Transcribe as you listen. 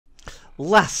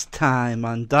Last time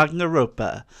on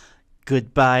Daganronpa,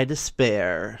 goodbye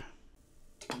despair.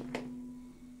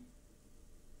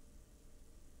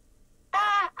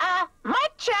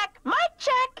 Mic check, mic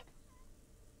check.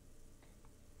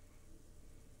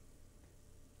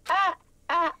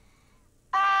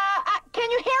 Can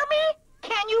you hear me?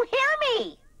 Can you hear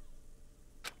me?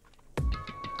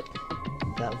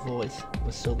 That voice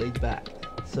was so laid back,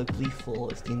 so gleeful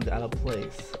it seemed out of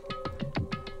place.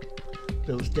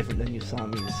 But it was different than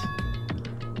Usami's.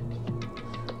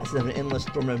 As if an endless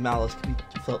storm of malice could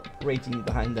be felt raging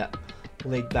behind that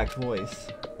laid-back voice.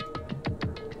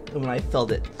 And when I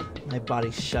felt it, my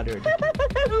body shuddered.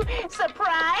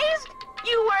 Surprised?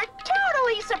 You were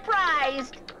totally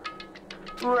surprised.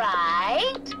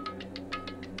 Right?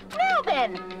 Now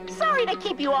then, sorry to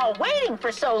keep you all waiting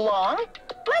for so long.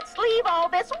 Let's leave all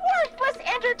this worthless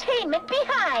entertainment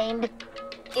behind.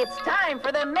 It's time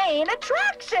for the main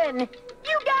attraction.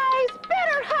 You guys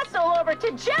better hustle over to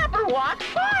Jabberwock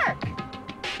Park.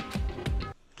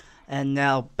 And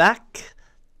now back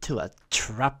to a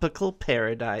tropical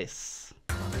paradise.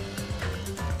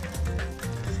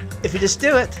 If you just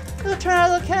do it, it'll turn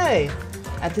out okay.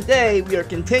 And today we are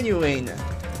continuing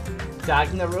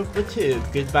Daganronpa 2,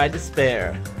 Goodbye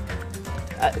Despair.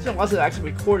 It's been a while since I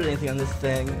actually recorded anything on this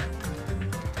thing,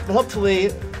 but hopefully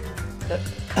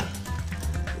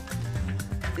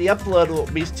the upload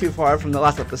won't be too far from the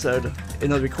last episode,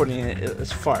 even though the recording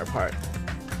is far apart.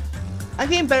 I'm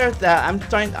getting better at that. I'm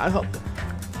trying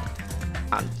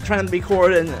to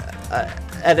record and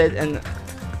edit and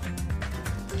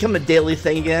become a daily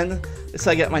thing again,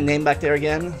 so I get my name back there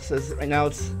again. So right now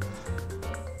it's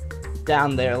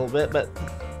down there a little bit, but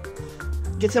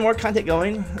get some more content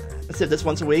going instead of this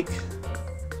once a week.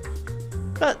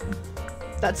 But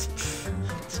that's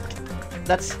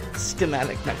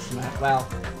schematic, not schematic. Wow,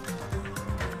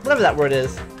 whatever that word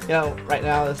is, you know. Right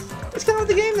now, let's get on with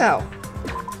the game now.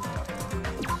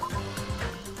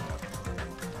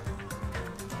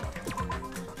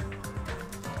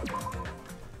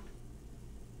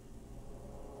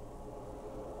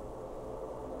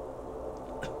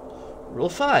 Rule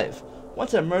 5.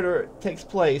 Once a murder takes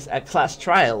place, a class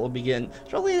trial will begin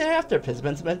shortly thereafter.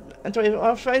 Participants enter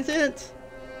a incident.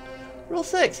 Rule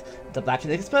 6. If the black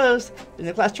is exposed in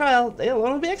the class trial, they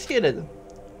alone will be executed.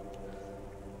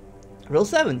 Rule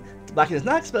 7. If the black is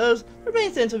not exposed, the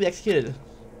remaining sentence will be executed.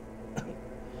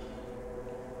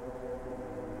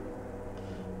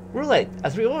 Rule 8.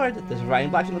 As a reward, the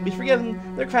surviving black will be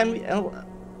forgiven, their crime be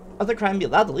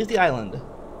allowed to leave the island.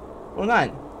 Rule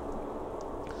 9.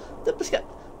 The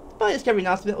body discovery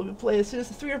announcement will be played as soon as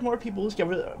 3 or more people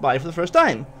discover the body for the first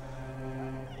time.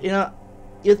 You know,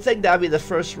 you'd think that would be the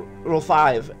first rule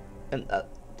 5, and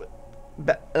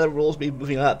other rules be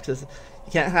moving up, because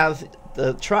you can't have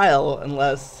the trial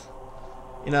unless,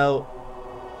 you know,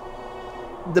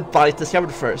 the body's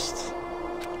discovered first.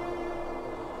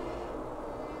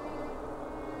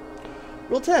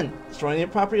 Rule 10. Destroying any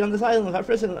property on this island without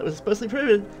prison that was supposedly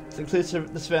prohibited. This includes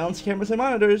the surveillance cameras and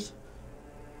monitors.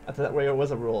 I thought that way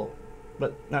was a rule,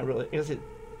 but not really. I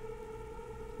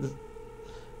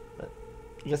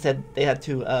guess they had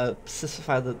to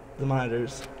specify the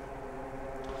monitors.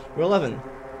 Rule 11.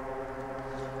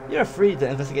 You are free to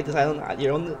investigate this island at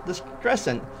your own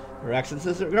discretion. Your actions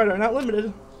in this regard are not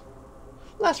limited.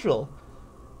 Last rule.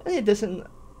 In addition,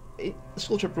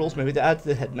 school trip rules may be added to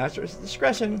the headmaster's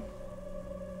discretion.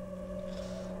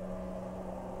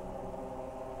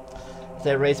 As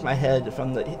I raised my head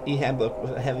from the e-handbook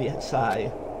with a heavy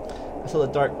sigh, I saw the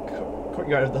dark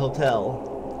courtyard of the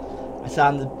hotel. I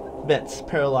sat on the bench,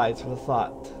 paralyzed with a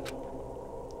thought.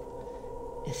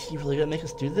 Is he really gonna make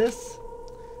us do this?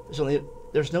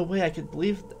 There's no way I could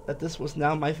believe that this was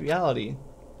now my reality.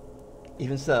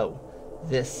 Even so,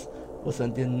 this was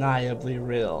undeniably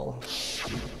real.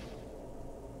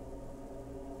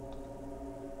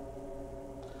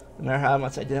 No matter how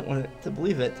much I didn't want to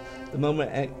believe it, the moment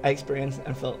I experienced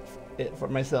and felt it for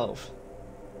myself,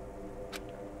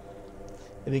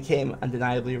 it became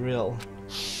undeniably real.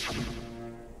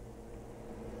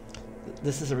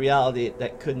 This is a reality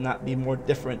that could not be more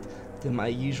different than my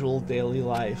usual daily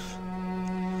life.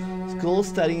 School,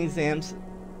 studying exams,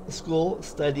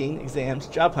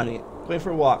 job hunting, going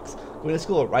for walks, going to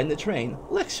school, riding the train,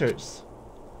 lectures.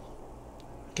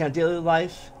 Kind of daily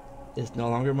life is no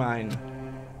longer mine.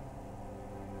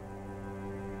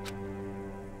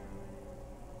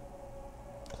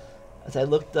 As I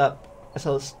looked up, I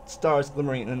saw the stars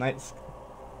glimmering in the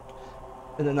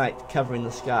night, covering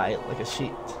the sky like a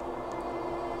sheet.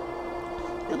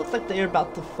 It looked like they were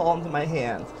about to fall into my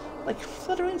hands, like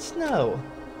fluttering snow.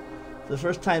 For the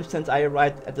first time since I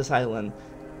arrived at this island,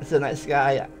 It's a night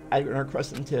sky I'd run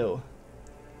across into.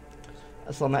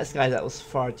 I saw a night sky that was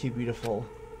far too beautiful.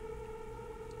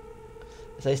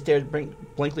 As I stared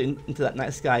blankly into that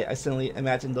night sky, I suddenly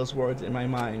imagined those words in my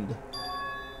mind.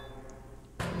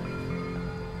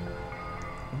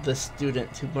 The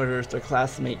student who murders their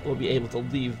classmate will be able to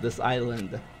leave this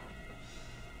island.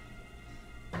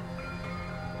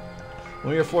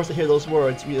 When we were forced to hear those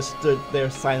words, we just stood there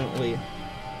silently.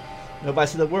 Nobody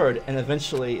said a word, and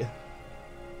eventually,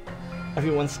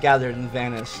 everyone scattered and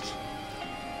vanished.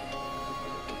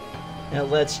 And it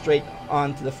led straight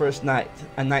on to the first night,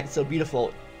 a night so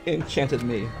beautiful, it enchanted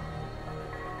me.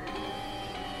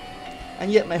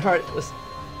 And yet my heart was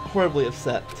horribly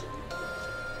upset.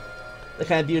 The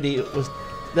kind of beauty was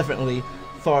definitely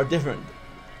far different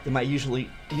than my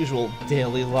usual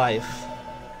daily life.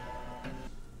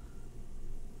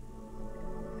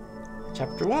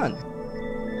 Chapter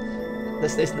 1.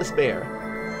 Destination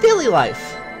Despair. Daily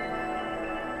life.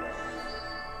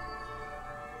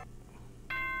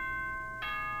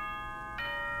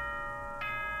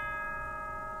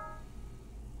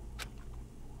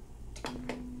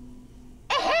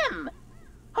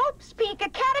 Hope's Peak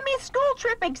Academy School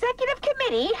Trip Executive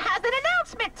Committee has an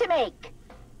announcement to make.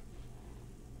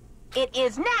 It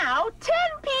is now 10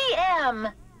 p.m.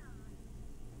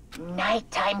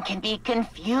 Nighttime can be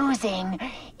confusing.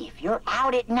 If you're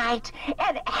out at night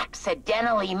and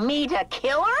accidentally meet a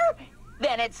killer,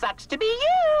 then it sucks to be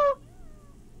you.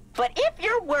 But if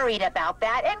you're worried about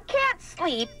that and can't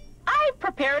sleep, I've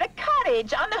prepared a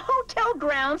cottage on the hotel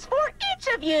grounds for each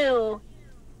of you.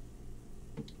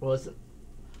 Was it?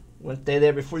 Went stay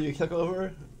there before you took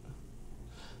over?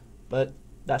 But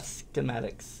that's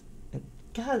schematics. And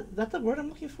God, is that the word I'm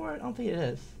looking for? I don't think it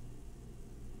is.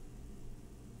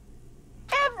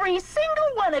 Every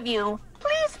single one of you,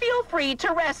 please feel free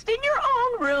to rest in your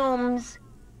own rooms.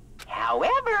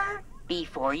 However,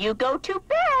 before you go to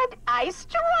bed, I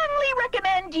strongly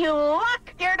recommend you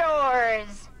lock your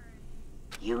doors.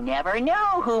 You never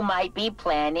know who might be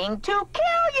planning to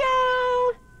kill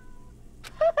you.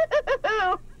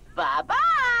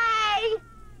 Bye-bye!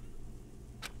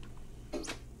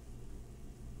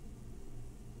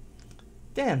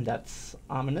 Damn, that's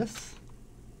ominous.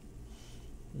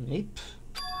 Meep.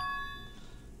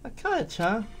 A cottage,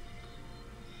 huh?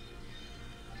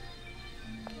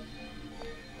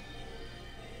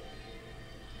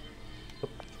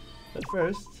 But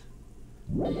first,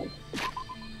 let's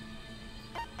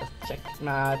check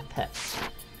my pet.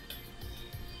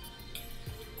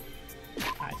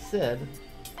 I said,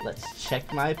 let's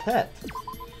check my pet.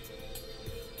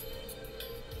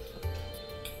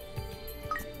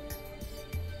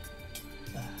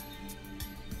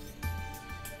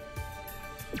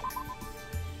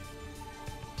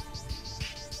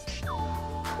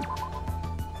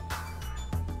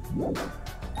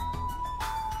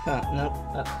 Huh, nope.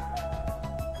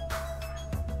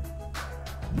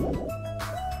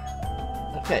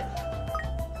 Okay.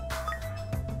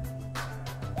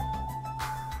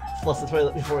 Flush the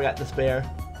toilet before we got despair.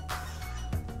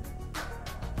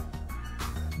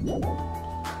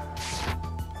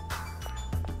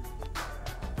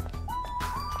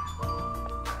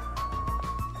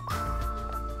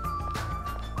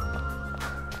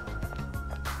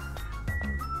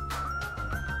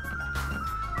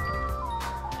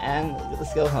 And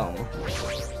let's go home.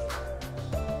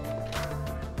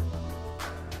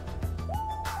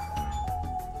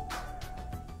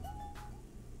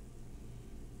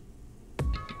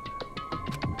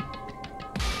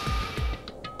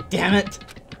 Damn it!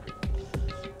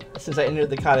 As soon as I entered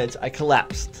the cottage, I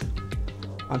collapsed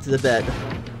onto the bed.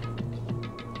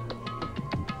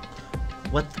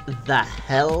 What the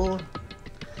hell?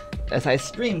 As I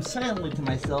screamed silently to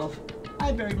myself,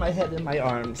 I buried my head in my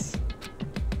arms.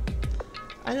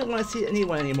 I didn't want to see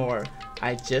anyone anymore.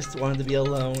 I just wanted to be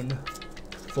alone.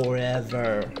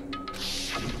 Forever.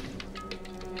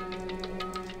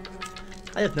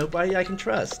 I have nobody I can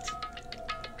trust.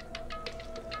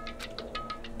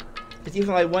 Because even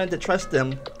if I wanted to trust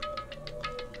them,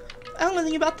 I don't know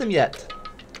anything about them yet.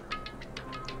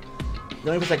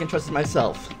 The only person I can trust is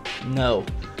myself. No,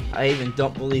 I even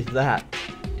don't believe that.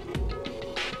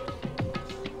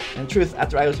 In truth,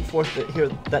 after I was forced to hear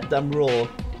that dumb rule,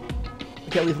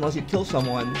 you can't leave unless you kill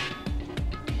someone,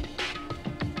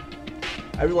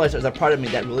 I realized there's a part of me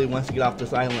that really wants to get off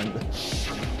this island.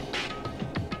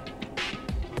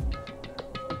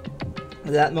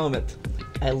 At that moment,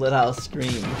 I let out a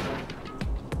scream.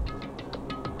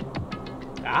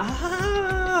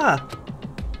 Ah!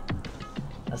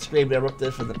 A scream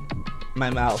erupted from my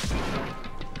mouth.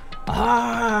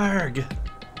 Arg!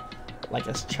 Like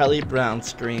a Charlie Brown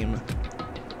scream.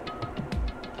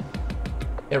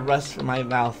 It rushed from my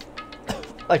mouth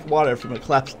like water from a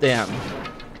collapsed dam.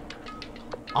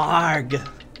 Arg!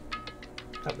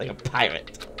 Felt like a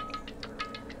pirate.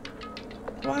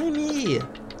 Why me?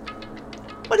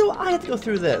 Why do I have to go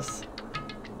through this?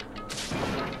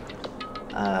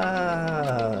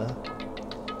 And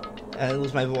I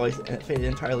lose my voice, and it faded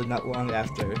entirely not long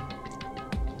after.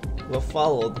 What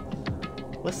followed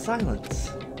was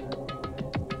silence.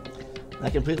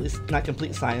 Not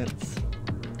complete silence.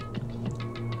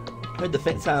 Heard the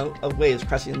faint sound of waves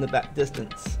crashing in the back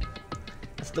distance.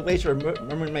 As the waves were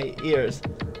murmuring in my ears,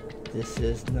 "This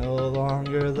is no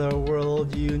longer the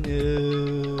world you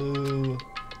knew."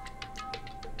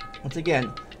 Once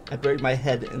again, I buried my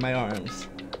head in my arms.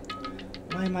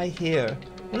 Why am I here?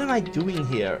 What am I doing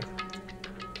here?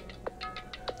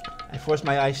 I forced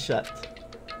my eyes shut.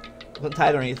 I wasn't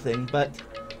tired or anything, but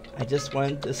I just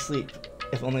wanted to sleep,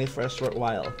 if only for a short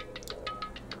while.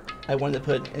 I wanted to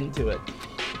put into it.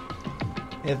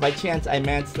 And if by chance I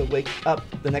managed to wake up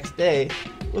the next day,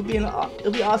 it would be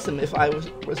awesome if I was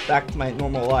back to my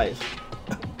normal life.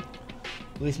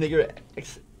 At least meet your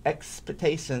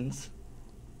expectations.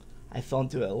 I fell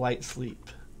into a light sleep.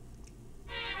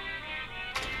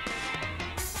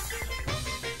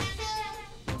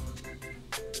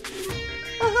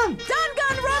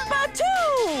 Daganronpa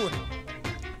 2!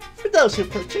 For those who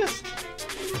purchased,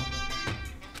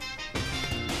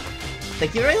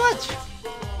 thank you very much.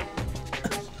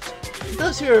 For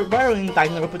those who are borrowing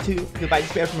Daganronpa 2 to buy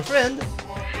despair from a friend,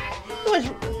 always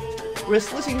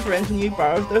risk losing friends when you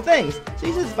borrow their things, so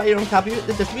you just buy your own copy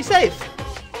just to be safe.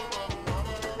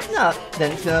 Now,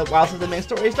 then it's been a while since the main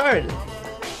story started.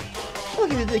 I'll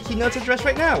give you the keynote's address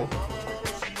right now.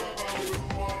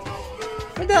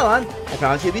 From now on, I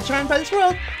promise you'll be charmed by this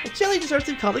world, but generally deserves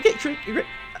to be called a true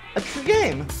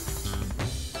game.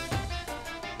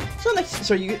 So make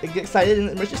sure you get excited and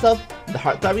immerse yourself in the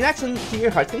heart-throbbing action to your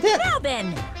heart's content. Now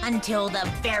then, until the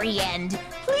very end,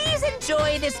 please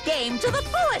enjoy this game to the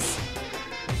fullest!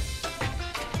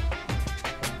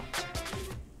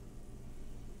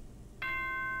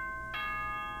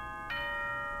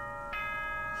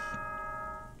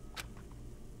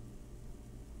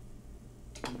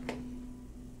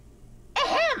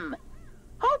 Ahem!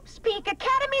 Hope's Peak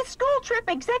Academy School Trip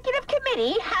Executive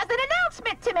Committee has an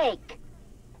announcement to make.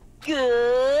 Good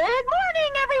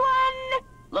morning, everyone!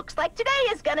 Looks like today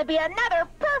is gonna be another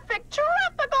perfect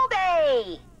tropical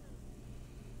day!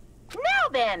 Now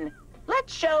then,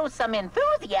 let's show some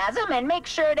enthusiasm and make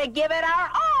sure to give it our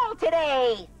all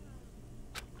today!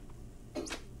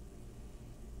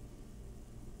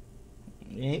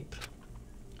 Yep.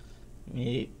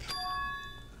 Yep.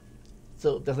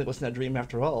 So, definitely wasn't a dream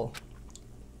after all.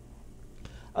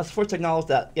 I was forced to acknowledge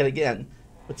that yet again,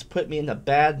 which put me in a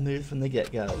bad mood from the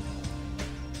get-go.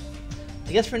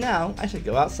 I guess for now, I should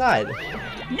go outside.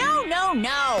 No, no,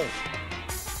 no!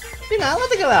 You're not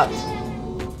allowed to go out!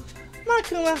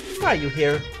 Monokuma, why are you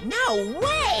here? No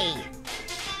way!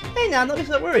 Hey now, don't be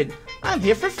so worried. I'm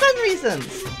here for fun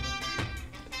reasons!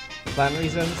 Fun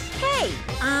reasons? Hey,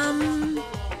 I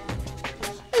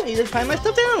need to find my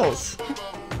stuffed animals!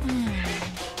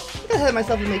 I had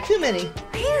myself and made too many.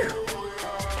 Phew.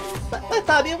 But I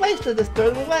thought it'd be a waste to just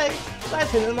throw them away, so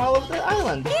I've hidden them all over the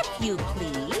island. If you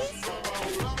please.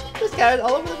 They're scattered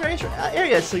all over the various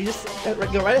areas, so you just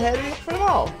go right ahead and look for them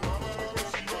all.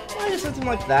 Why do something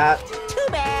like that? Too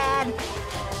bad.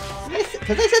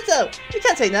 Because I said so! You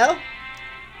can't say no!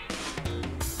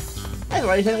 I've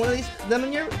already hidden one of them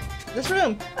in this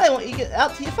room. I want you to get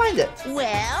out till you find it.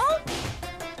 Well?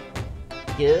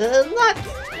 Good luck!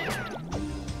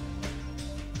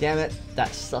 Damn it,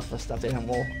 that selfless stuffed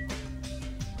animal.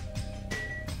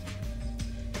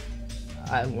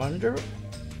 I wonder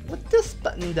what this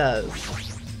button does.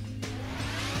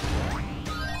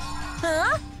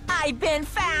 Huh? I've been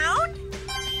found?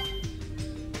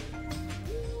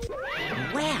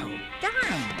 Well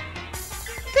done.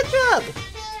 Good job!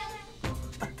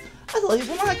 I thought you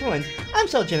were my coins. I'm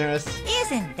so generous.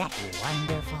 Isn't that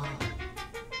wonderful?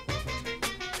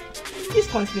 These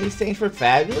coins can be exchanged for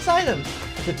fabulous items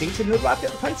at the beach in the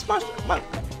Rocket Punch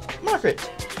Market.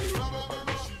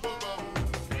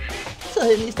 So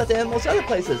hidden these stuffed animals other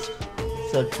places.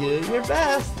 So do your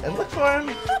best and look for them.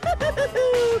 If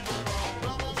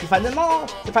you find them all,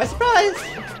 surprise, surprise!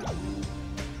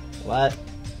 What?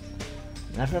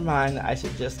 Never mind, I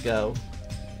should just go.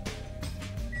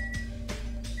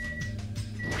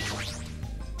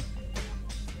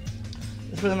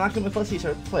 This is where the Monokuma plushies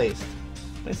are placed.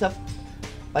 Putting stuff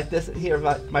like this here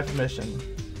without my permission.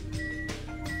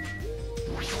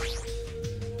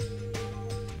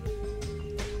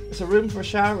 There's a room for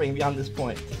showering beyond this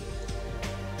point.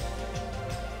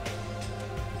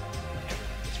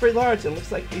 pretty large and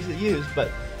looks like easy to use, but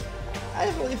I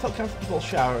haven't really felt comfortable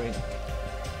showering.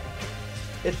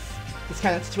 It's this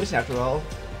kind of situation after all.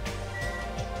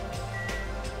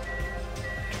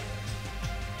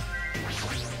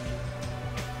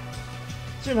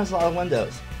 This room has a lot of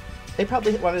windows. They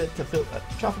probably wanted it to feel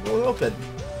tropical and open.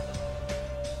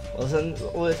 Well, then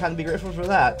we'll time to be grateful for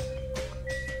that.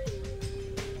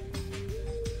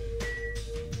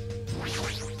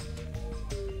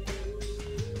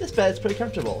 This bed is pretty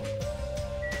comfortable.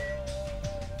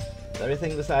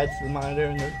 Everything besides the monitor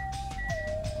and the...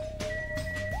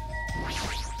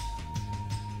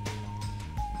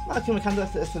 Monokuma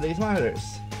conducts this to these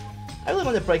monitors. I really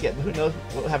want to break it, but who knows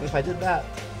what would happen if I did that.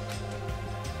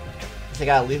 Guess I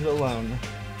gotta leave it alone.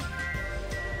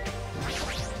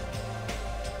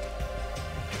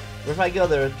 Wherever I go,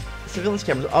 there are surveillance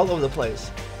cameras all over the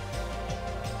place.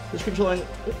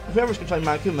 Whoever's controlling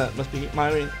Monokuma must be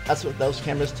monitoring us with those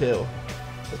cameras too.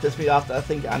 If this me off, I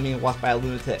think I'm being walked by a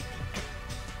lunatic.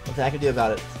 Nothing I can do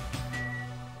about it.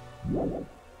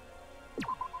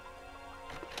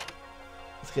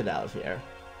 Let's get out of here.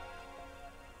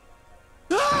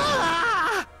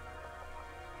 Ah!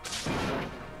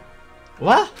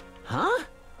 What? Huh?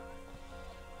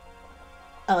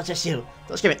 Oh, it's just you.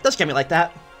 Don't scare me like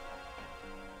that.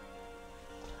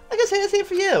 I can say the same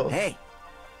for you. Hey.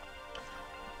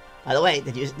 By the way,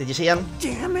 did you see him?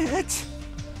 Damn it.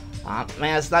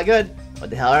 Man, it's not good. What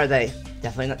the hell are they?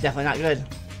 Definitely not good.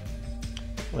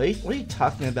 What are you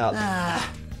talking about?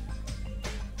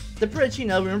 The bridge, you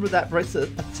know, remember that bridge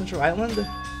at the Central Island? Did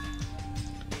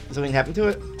something happen to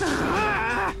it?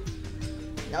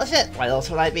 No shit, why else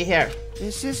would I be here?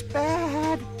 This is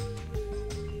bad.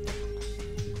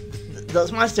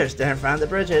 Those monsters, they're in front of the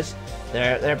bridges.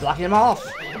 They're blocking them off.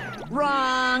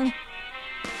 Wrong.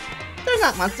 They're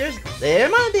not monsters, they're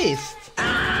mon beasts.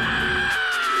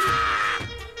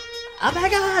 Oh my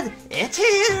god, it's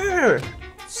here!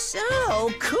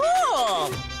 So cool.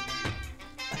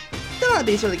 The mon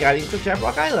beasts are the guardians of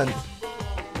Jamrock Island.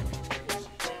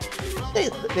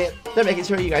 They're making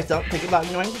sure you guys don't think about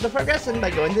annoying the progression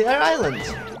by going to their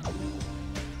islands.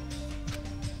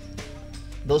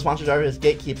 Those monsters are his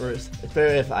gatekeepers. It's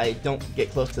better if I don't get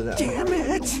close to them. Damn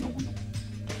it.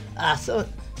 So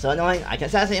annoying. I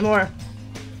can't sass anymore.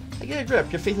 I get a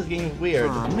grip. Your face is getting weird.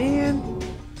 Aw, man.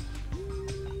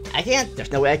 I can't.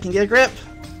 There's no way I can get a grip.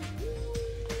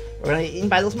 We're gonna get eaten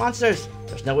by those monsters.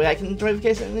 There's no way I can enjoy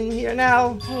vacation in here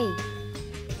now. Hey.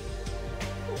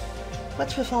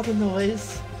 What's with all the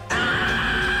noise?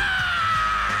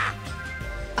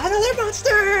 Another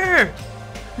monster!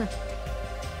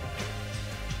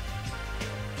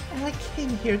 And I came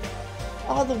here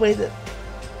all the way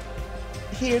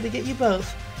here to get you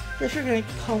both. If you're gonna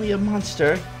call me a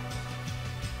monster.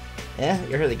 Yeah,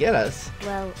 you're here to get us.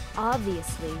 Well,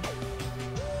 obviously.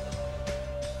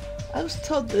 I was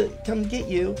told to come get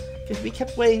you because we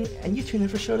kept waiting and you two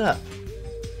never showed up.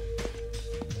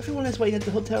 Everyone is waiting at the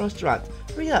hotel restaurant.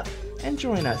 Hurry up and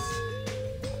join us.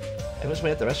 Everyone's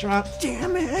waiting at the restaurant?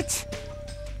 Damn it.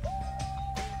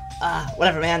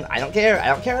 Whatever, man. I don't care. I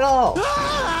don't care at all.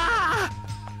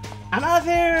 I'm out of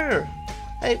here.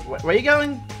 Hey, where are you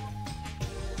going?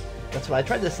 That's what I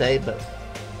tried to say, but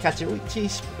Katsuichi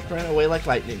ran away like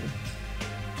lightning.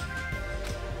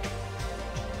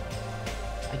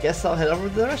 I guess I'll head over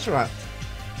to the restaurant.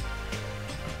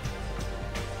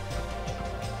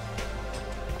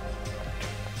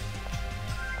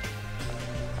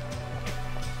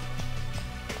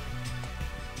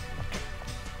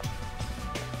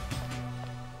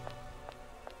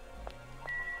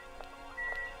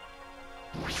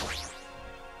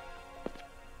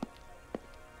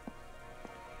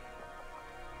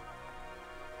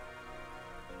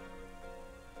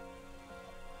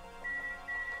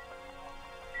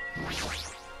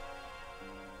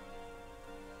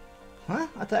 Huh?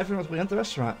 I thought everyone was waiting at the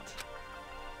restaurant.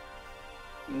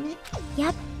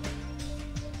 Yep.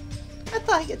 I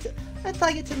thought I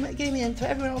get to game in until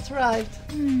everyone else arrived.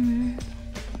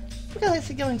 Where else is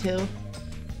he going to?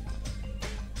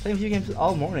 Playing video games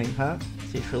all morning, huh?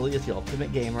 He truly is the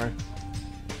ultimate gamer.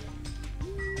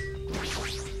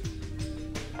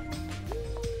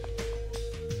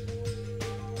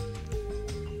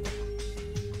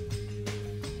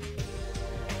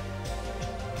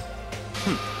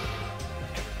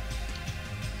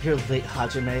 You're late,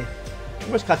 Hajime.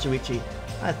 Where's Katsuichi?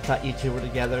 I thought you two were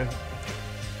together.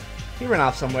 He ran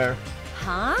off somewhere.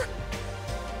 Huh?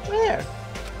 Where?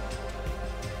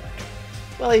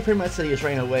 Well, he pretty much said he was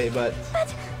running away, but...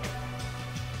 But...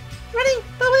 Running?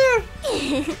 But where?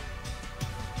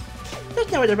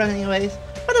 There's nowhere to run anyways.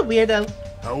 What a weirdo.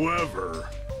 However...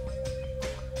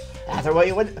 After what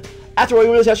you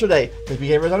witnessed yesterday, his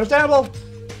behavior is understandable.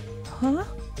 Huh?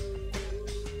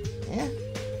 Yeah?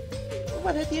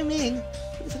 What do you mean?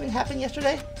 Did something happen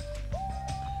yesterday?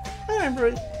 I don't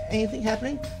remember anything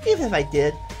happening. Even if I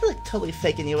did, it looked totally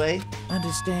fake anyway.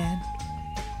 Understand?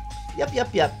 Yep.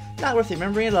 Not worth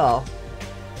remembering at all.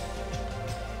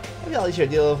 Maybe I'll easier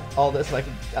to deal with all this so I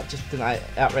can just deny it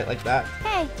outright like that.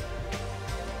 Hey,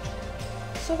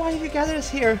 So why have you gathered us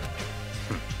here?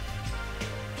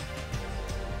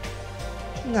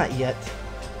 Not yet.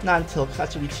 Not until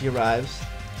Katsuichi arrives.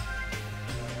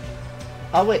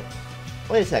 Oh wait.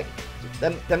 Wait a sec.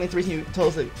 That means the reason you told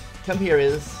us to come here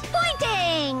is...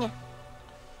 pointing!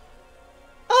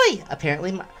 Oi!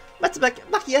 Apparently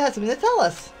Makia has something to tell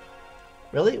us.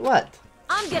 Really? What?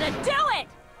 I'm gonna do it!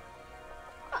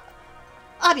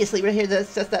 Obviously we're here to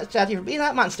assess that strategy for being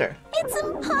that monster. It's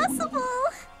impossible!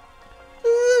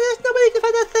 There's no way to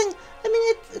find that thing. I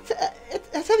mean,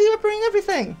 it's heavy weaponry and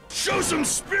everything. Show some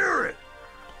spirit!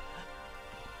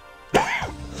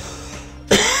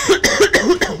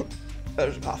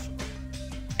 There's a cough.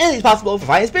 Anything's possible for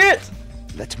finding spirits.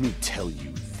 Let me tell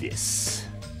you this.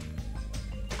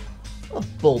 A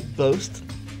bold boast.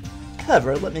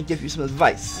 However, let me give you some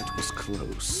advice. It was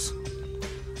close.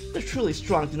 The truly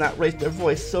strong do not raise their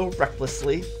voice so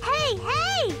recklessly. Hey!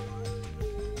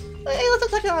 Hey, let's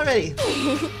not talking already.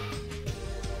 You're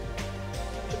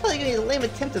probably gonna need a lame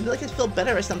attempt to make us feel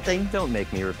better or something. Don't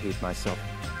make me repeat myself.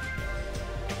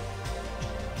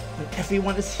 When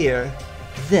everyone is here,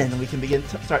 then we can begin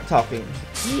to start talking.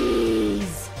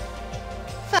 Jeez!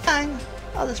 Fine.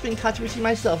 I'll just bring Katsuichi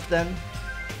myself then.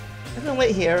 If I don't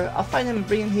wait here, I'll find him and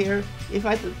bring him here if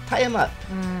I have to tie him up.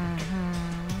 I'm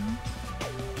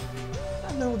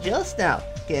a little jealous now,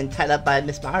 getting tied up by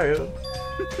Miss Maru.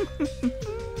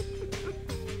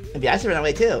 Maybe I should run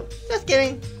away too. Just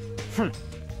kidding.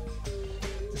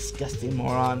 Disgusting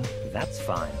moron. That's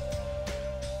fine.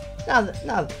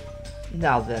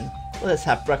 Now then, let us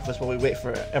have breakfast while we wait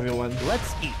for everyone.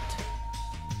 Let's eat.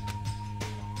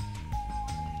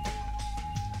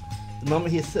 The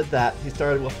moment he said that, he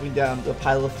started wolfing down the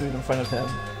pile of food in front of him.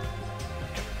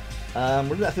 Where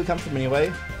did that food come from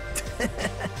anyway?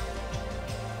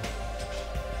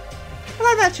 When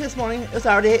I met you this morning, it was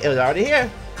already here.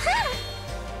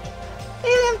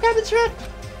 Hey, I'm crab and shrimp.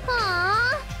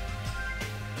 Aww!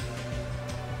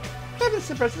 Crab and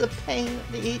shrimp are a pain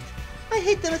to eat. I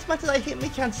hate them as much as I hate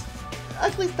Mikan's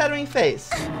ugly stuttering face.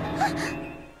 My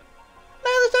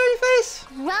other stuttering face?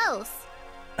 Gross!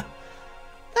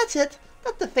 That's it.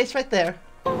 That's the face right there.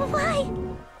 Why?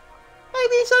 Why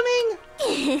be so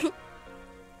mean?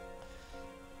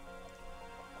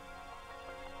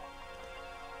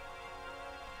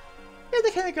 You're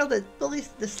the kind of girl that bullies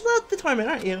the slut to torment,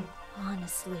 aren't you?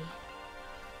 Honestly.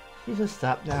 You just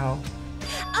stop now.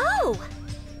 Oh!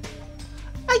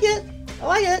 I get it. Oh,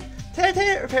 I get it.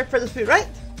 Tater, prepare for this food, right?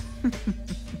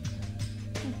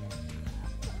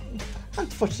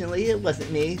 Unfortunately, it wasn't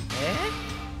me.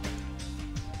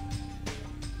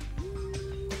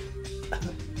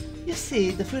 You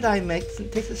see, the food I make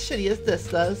doesn't taste as shitty as this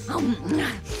does.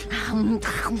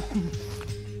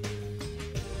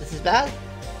 This is bad?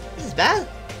 This is bad?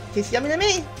 Tastes yummy to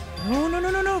me.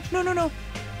 No.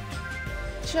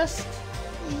 Just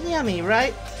yummy,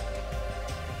 right?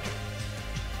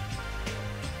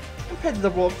 Compared to the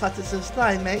world-class dishes that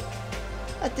I make,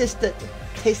 a dish that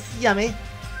tastes yummy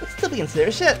would still be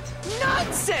considered shit.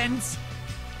 Nonsense!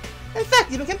 In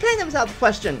fact, even comparing them is out of the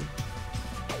question.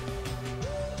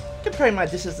 Comparing my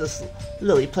dishes to this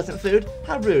lily pleasant food?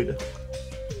 How rude.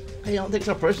 I don't think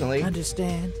so personally.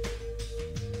 Understand?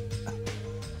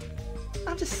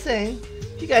 I'm just saying,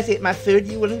 if you guys ate my food,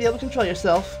 you wouldn't be able to control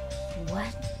yourself.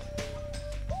 What?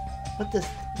 What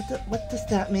does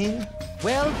that mean?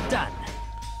 Well done.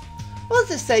 Well,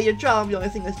 let's just say your jaw will be the only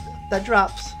thing that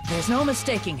drops. There's no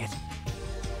mistaking it.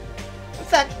 In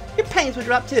fact, your panties would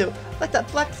drop too, like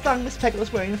that black thong Miss Peckett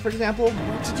was wearing, for example.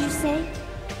 What did you say?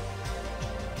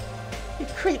 You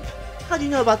creep. How do you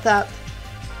know about that?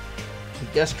 You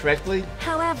guessed correctly.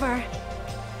 However...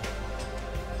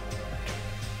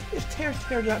 If Tara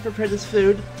did not prepare this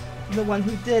food, then the one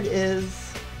who did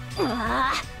is...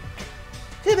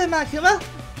 Tiba Makuma!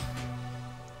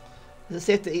 Is it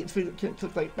safe to eat food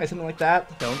cooked like by something like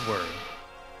that? Don't worry.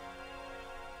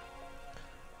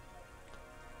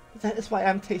 That is why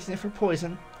I'm tasting it for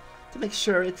poison, to make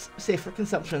sure it's safe for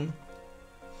consumption.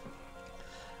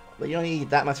 But you don't need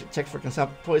that much to check for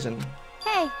poison.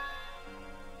 Hey,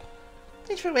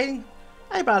 Thanks for waiting.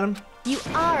 I brought him. you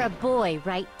are a boy,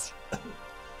 right?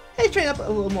 Hey, train up a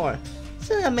little more.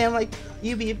 Shouldn't a man like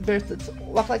you be embarrassed to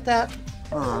walk like that?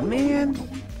 Aw, man.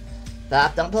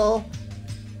 Stop, don't pull.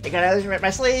 You gotta rip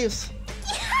my sleeves.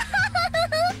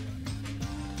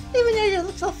 Even though you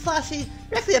look so flashy,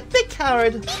 you're actually a big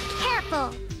coward.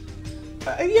 Careful.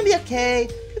 Are you gonna be okay?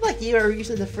 People like you are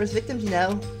usually the first victims, you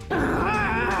know.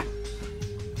 I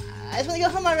just wanna go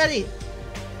home already.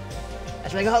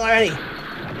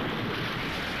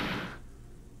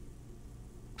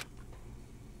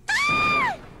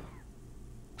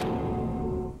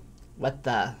 What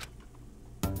the?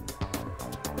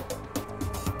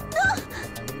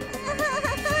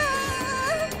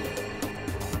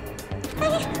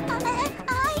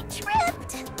 I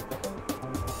tripped.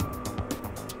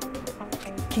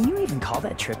 Can you even call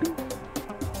that tripping?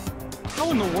 How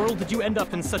in the world did you end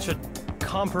up in such a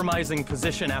compromising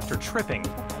position after tripping?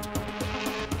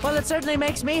 Well, it certainly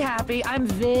makes me happy. I'm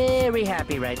very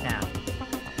happy right now.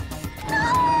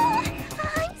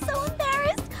 I'm so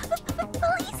embarrassed.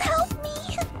 Please help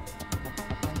me.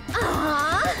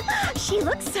 Aww, she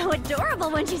looks so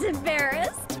adorable when she's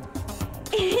embarrassed.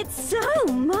 It's so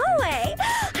moe.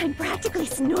 I'm practically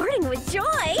snorting with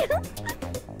joy.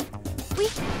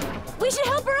 We should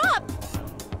help her up.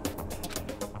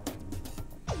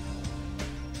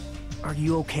 Are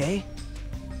you okay?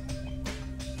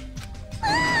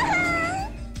 My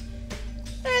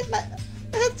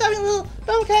head's starting a little,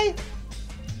 but okay.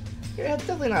 Your head's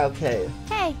definitely not okay.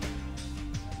 Hey,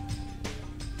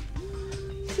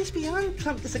 She's beyond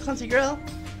just a clumsy girl.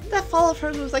 That fall of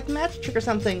hers was like magic trick or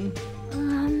something.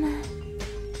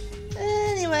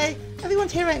 Anyway,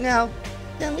 everyone's here right now.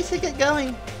 Then we should get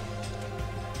going.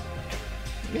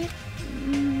 Me?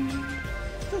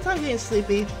 Since I'm getting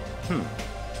sleepy.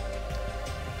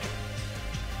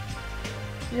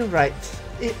 You're right.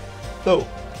 Though,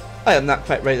 I am not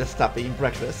quite ready to stop eating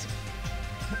breakfast.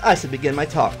 I should begin my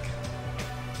talk.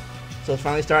 So it's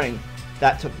finally starting.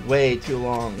 That took way too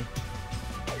long.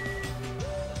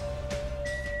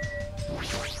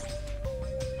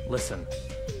 Listen,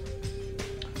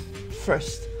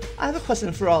 First, I have a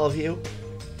question for all of you.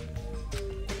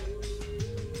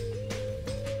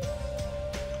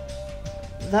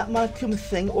 That Monokuma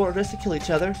thing ordered us to kill each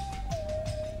other.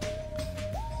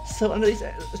 So under these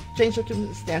strange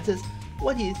circumstances,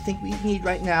 what do you think we need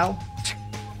right now?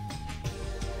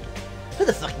 Who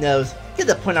the fuck knows? Get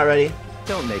to the point already.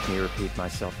 Don't make me repeat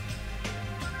myself.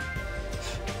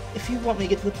 If you want me to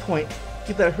get to the point,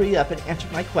 you better hurry up and answer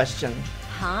my question.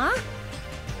 huh?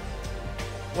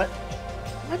 What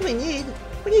do we need?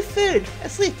 We need food and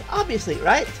sleep, obviously,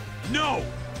 right? No!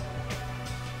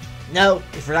 No,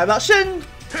 you forgot about Shin!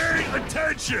 Pay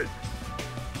attention!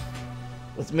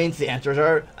 Which means the answers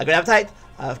are a good appetite,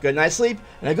 a good night's sleep,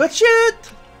 and a good shit!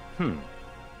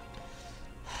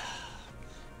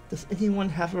 Does anyone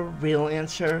have a real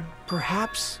answer?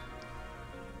 Perhaps.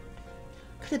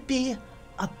 Could it be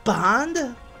a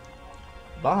bond?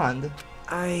 Bond?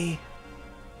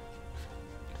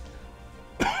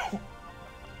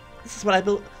 This is what I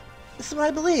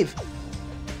believe.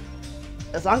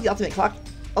 As long as the ultimates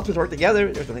work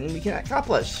together, there's nothing we can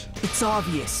accomplish. It's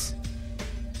obvious.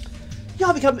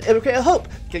 Y'all become every create a hope,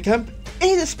 can come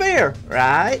any despair,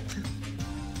 right?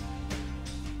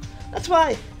 That's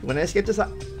why when I escape this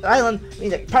island, we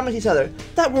need to promise each other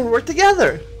that we'll work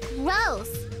together. Gross.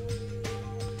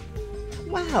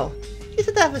 Wow, you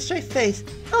said that with a straight face.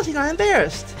 How is he not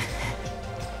embarrassed?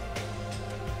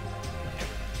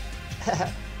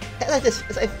 Like this,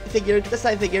 as I figured.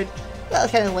 That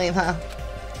was kind of lame, huh?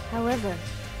 However,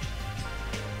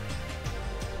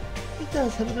 He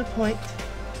does have a good point.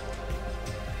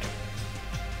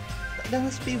 That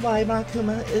must be why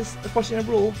Monokuma is enforcing a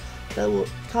rule that will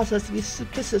cause us to be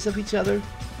suspicious of each other.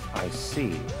 I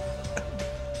see.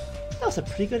 That was a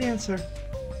pretty good answer.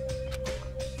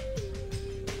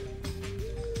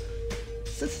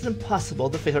 Since it's impossible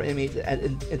to face our enemies as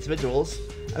individuals,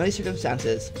 under these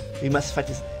circumstances, we must fight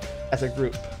this as a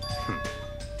group.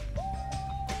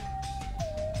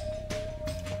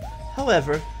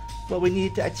 However, what we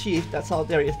need to achieve that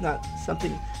solidarity is not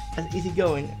something as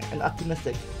easygoing and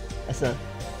optimistic as a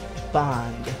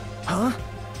bond. Huh?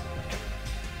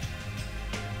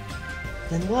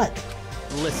 Then what?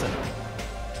 listen.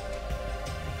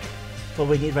 What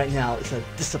we need right now is a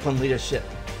disciplined leadership,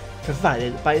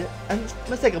 provided by an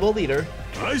unmistakable leader.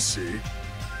 I see.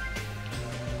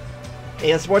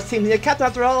 A sports team need a captain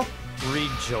after all.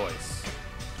 Rejoice.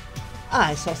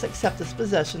 I shall accept this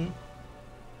possession.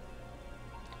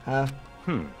 Huh?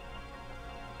 Now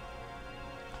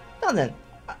then,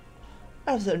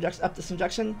 after this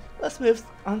introduction, let's move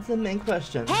on to the main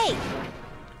question. Hey!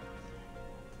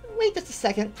 Wait just a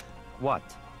second. What?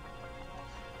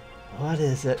 What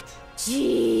is it?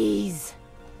 Jeez!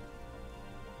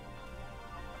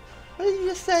 What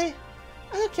just say,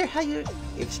 I don't care how you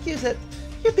excuse it.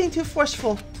 You're being too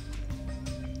forceful.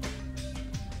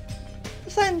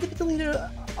 Deciding to be the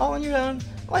leader all on your own.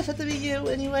 Why does it have to be you,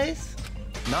 anyways?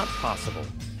 Not possible.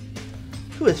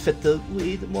 Who is fit to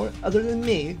lead more other than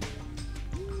me?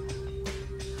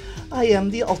 I am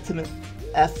the ultimate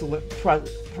affluent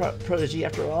prodigy,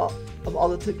 after all, of all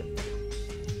the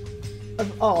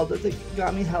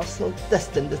Tagami household,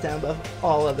 destined to stand above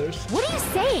all others. What are you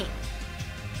saying?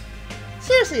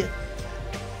 Seriously,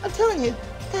 I'm telling you,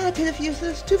 that attitude of yours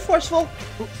is too forceful.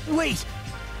 Wait!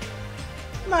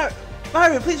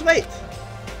 Mario, please wait.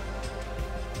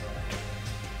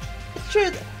 It's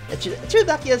true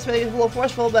that he is maybe a little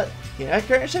forceful, but your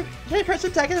current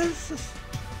attack is...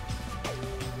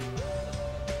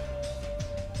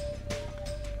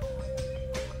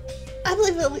 I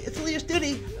believe it's a leader's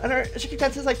duty under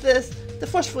circumstances like this to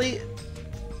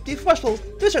be forceful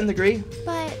to a certain degree.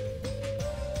 But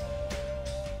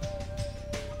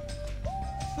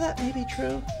That may be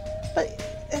true, but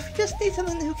if you just need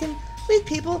someone who can lead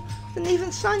people, then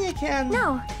even Sonya can.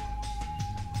 no.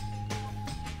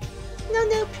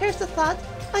 No, perish the thought.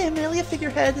 I am merely a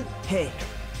figurehead. Hey,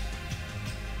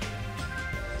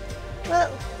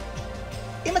 Well,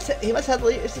 he must have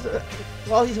leader.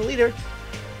 Well, he's a leader.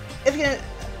 If he can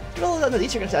roll under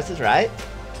these circumstances, right?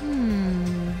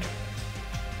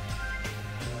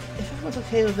 If everyone's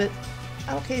okay with it,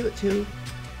 I'm okay with it too.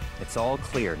 it's all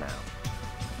clear now.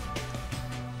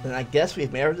 Then I guess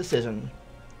we've made our decision.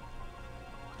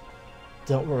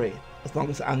 Don't worry. As long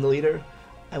as I'm the leader,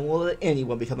 I won't let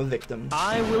anyone become a victim.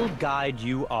 I will guide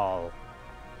you all.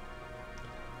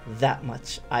 That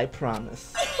much, I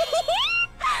promise.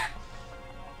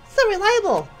 So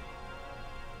reliable!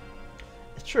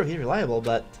 It's true, he's reliable,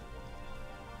 but...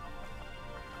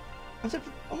 I'm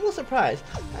a little surprised.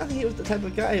 I don't think he was the type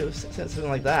of guy who said something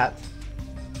like that.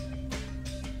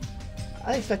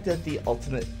 I expected the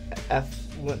ultimate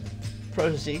affluent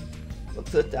prodigy would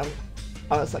sit down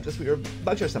on us like we were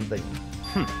bugs or something.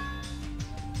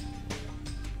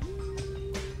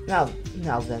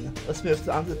 Now then, let's move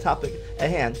on to the topic at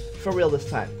hand, for real this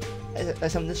time. I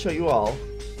have something to show you all.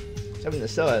 Something to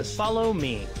show us. Follow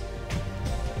me.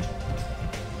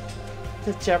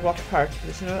 To Jabberwock Park,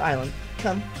 the center of the island.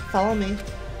 Come, follow me.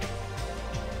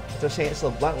 After saying it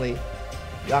so bluntly,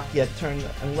 Yaki had turned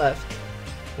and left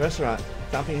the restaurant,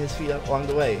 stomping his feet along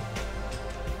the way.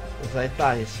 As I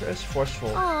thought, he's sure is forceful.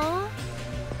 Aww.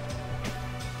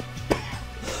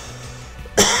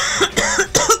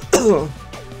 God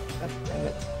damn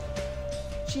it.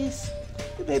 Jeez,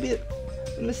 it may be a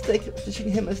mistake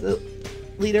positioning him as the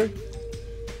leader.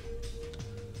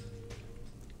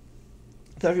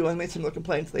 So everyone made similar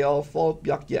complaints. They all followed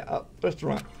Yaki out the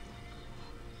restaurant.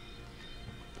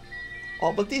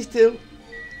 All but these two.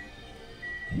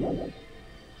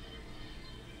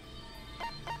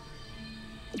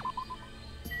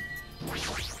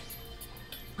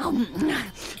 Y'all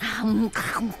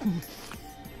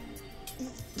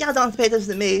don't have to pay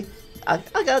attention to me. I'll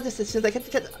go this as soon as I'll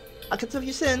catch up with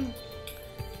you soon.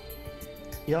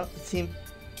 You don't seem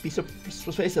to be so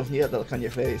persuasive when you have that look on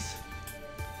your face.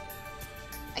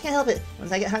 I can't help it.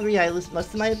 Once I get hungry, I lose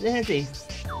most of my energy.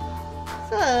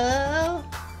 So...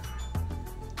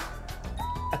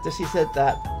 After she said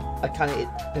that, I kind of ate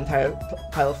the entire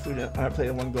pile of food on her plate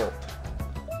in one gulp.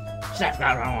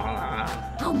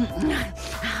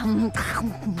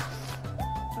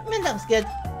 Man, that was good.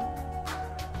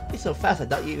 You're so fast, I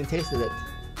thought you even tasted it.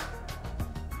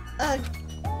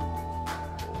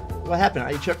 What happened?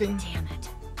 Are you choking? Damn it.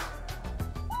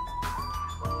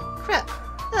 Crap!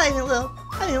 I'm even a little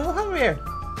hungrier.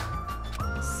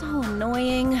 So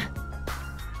annoying.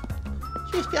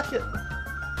 Jeez,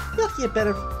 Byakuya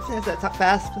better finish that talk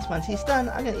fast, because once he's done,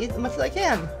 I'm gonna eat as much as I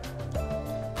can.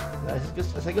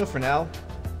 As I go for now.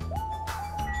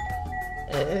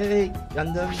 Hey,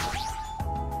 Gundam.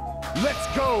 Let's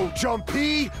go,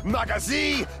 Jumpy,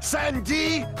 Magazi,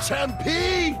 Sandy,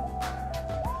 Champi!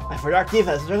 My for Dark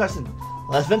Divas,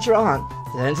 let's venture on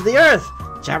to the ends of the earth,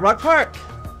 Jabberwock Park.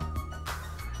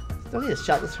 Don't need a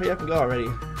shot, let's hurry up and go already.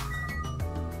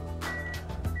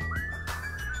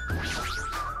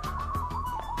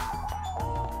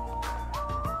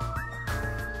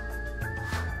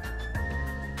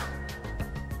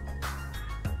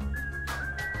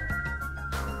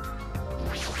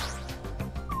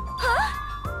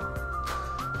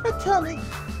 But tell me,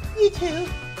 you two.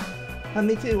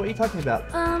 Me too, what are you talking about?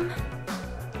 Oh,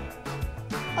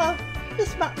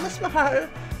 Miss Maharu,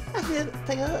 I should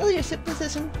take a leadership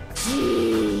position.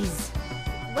 Jeez.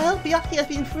 Well, Byakuya has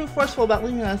been forceful about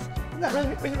leading us. Isn't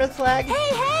that raise a red flag?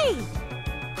 Hey!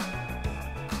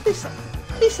 Please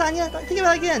Hey, Sonia, think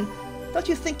about it again. Don't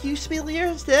you think you should be a leader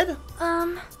instead?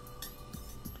 I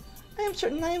am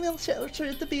certain I am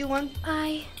ill-suited to be one.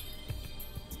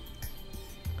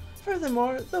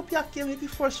 Furthermore, though Byakuya may be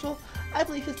forceful, I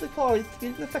believe he has the quality to be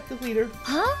an effective leader.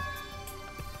 Huh?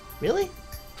 Really?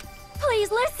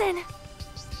 Please listen.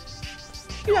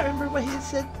 You don't remember what he had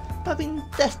said about being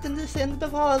destined to stand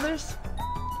above all others?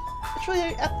 It's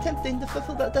really tempting to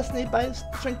fulfill that destiny by the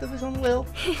strength of his own will.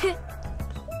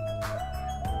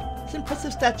 His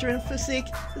impressive stature and physique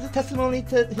is a testimony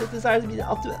to his desire to be the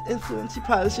ultimate influence you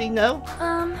prodigy, no?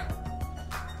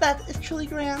 That is truly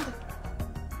grand.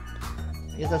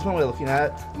 I guess that's one way of looking at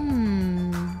it.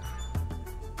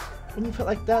 When you put it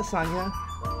like that, Sonia,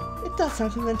 it does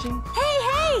sound convincing.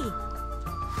 Hey!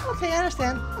 Okay, I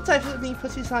understand. I'm sorry for being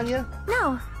pussy, Sonia.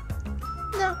 No,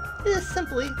 No, it is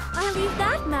simply I'll leave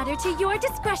that matter to your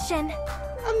discretion.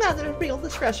 a matter of real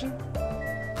discretion.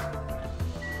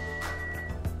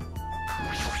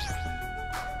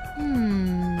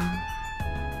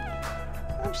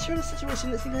 I'm sure the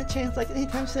situation isn't going to change like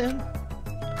anytime soon.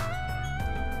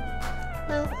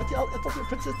 Well, if the ultimate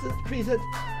princess decrees it,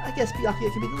 I guess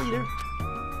Byakuya can be the leader.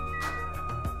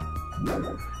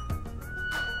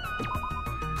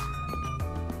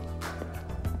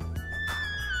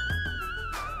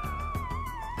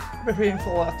 Preparing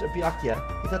full after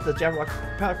Byakuya. He's at the Jabberwock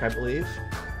Park, I believe.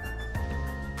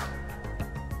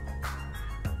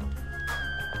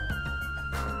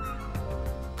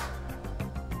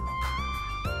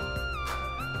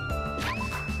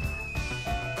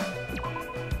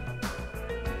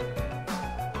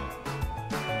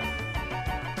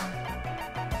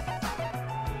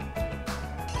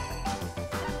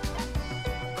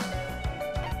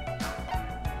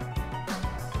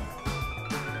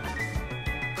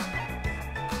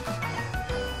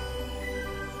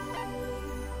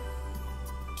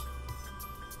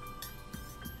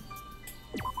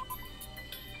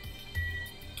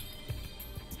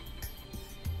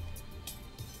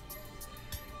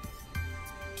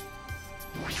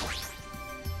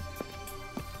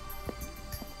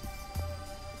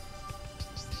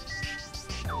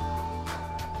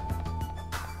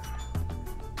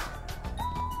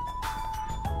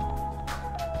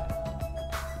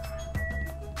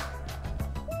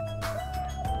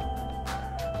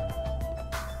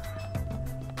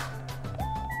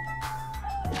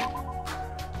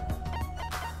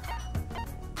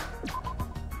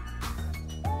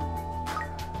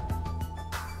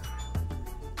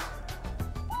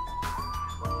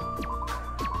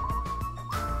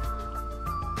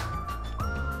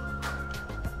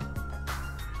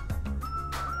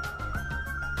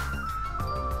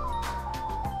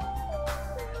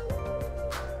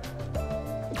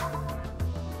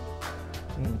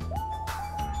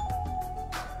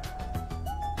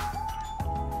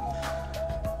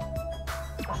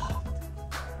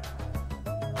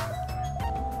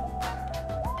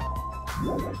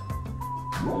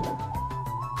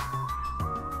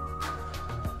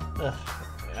 Ugh,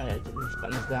 I gotta get these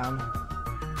buttons down.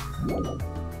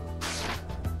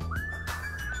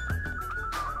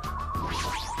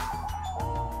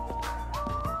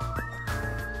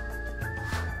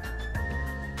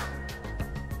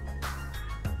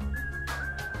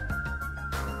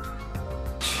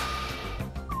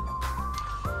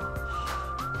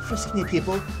 For skinny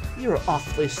people, you're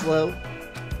awfully slow.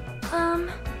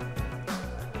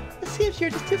 It seems you're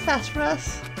just too fast for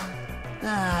us.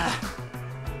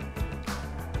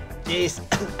 Jeez,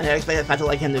 I didn't expect that to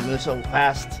like him to move so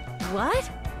fast. What?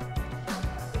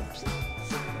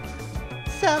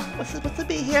 So, what's supposed to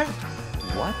be here?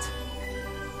 What?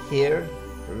 Here?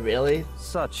 Really?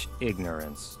 Such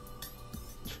ignorance.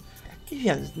 You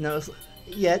haven't noticed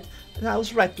yet, and I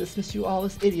was right to dismiss you all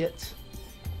as idiots.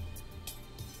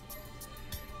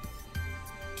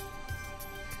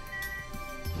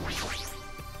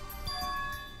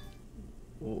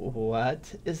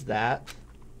 What is that?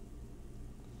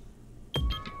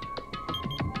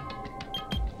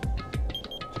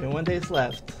 21 days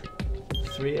left.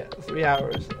 3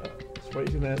 hours,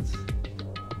 42 minutes.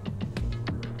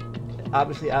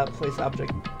 Obviously out of place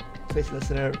object placed in the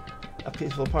center of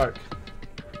Peaceful Park.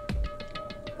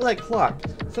 Like clock,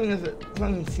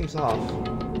 something seems off.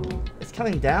 It's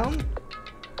coming down?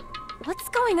 What's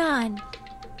going on?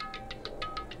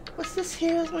 Was this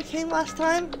here as we came last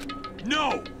time?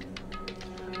 No!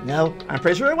 No, I'm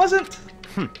pretty sure it wasn't.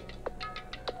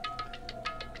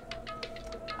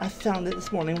 I found it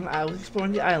this morning when I was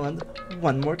exploring the island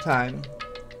one more time.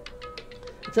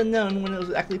 It's unknown when it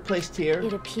was actually placed here.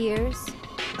 It appears.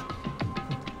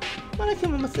 When I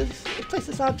came must have placed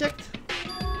this object.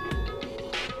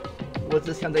 What does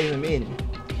this kind of even mean?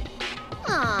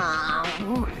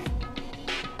 Oh.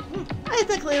 I have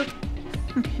no clue.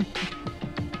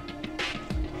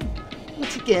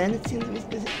 Once again, it seems to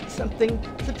be something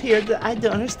has appeared that I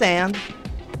don't understand.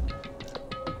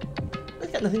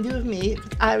 It's got nothing to do with me.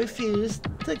 I refuse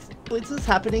to believe this is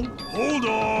happening. Hold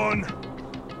on!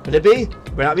 Could it be?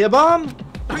 Better not be a bomb?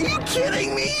 Are you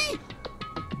kidding me?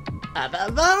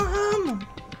 A bomb!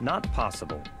 Not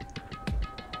possible.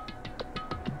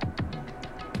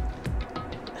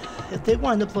 If they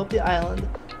wanted to blow up the island,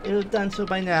 they would have done so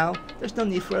by now. There's no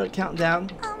need for a countdown.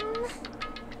 Then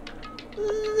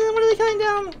what are they counting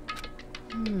down?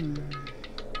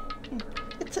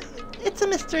 It's a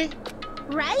mystery.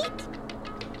 Right?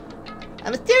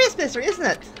 A mysterious mystery, isn't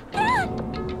it?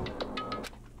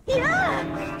 Yeah.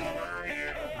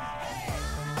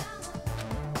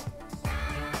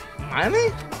 Mommy?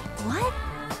 What?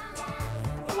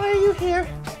 Why are you here?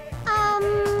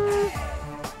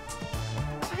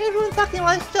 Why are everyone talking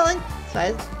while I'm chilling? So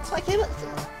I came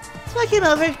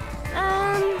over.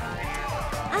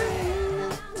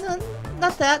 No,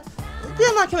 not that. Did I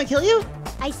not come and kill you?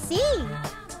 I see.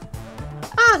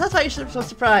 Ah, that's why you're so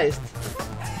surprised.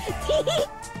 You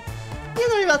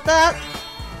don't worry about that.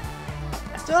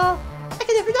 After all, I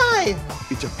can never die.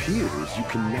 It appears you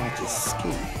cannot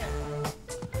escape.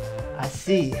 I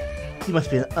see. You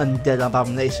must be an undead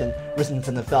abomination risen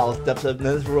from the foul depths of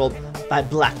this world by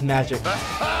black magic.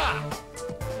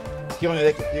 You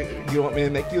want me to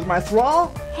make you my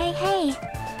thrall? Hey, hey.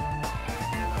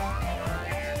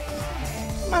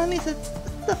 Mommy said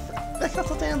that's not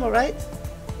such animal, right?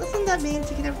 Doesn't that mean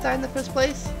she can never die in the first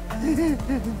place?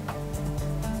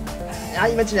 Now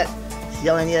you mention it, she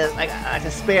only needed like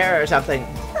a spare or something.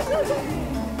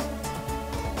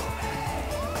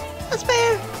 A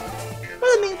spare?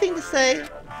 What a mean thing to say.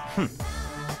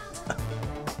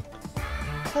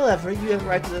 However, you have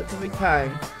arrived at the perfect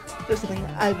time. There's something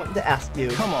I want to ask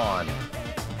you. Come on.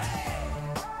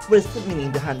 What is the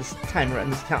meaning behind this timer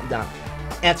and this countdown?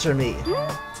 Answer me.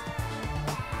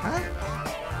 Huh?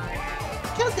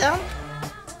 Countdown?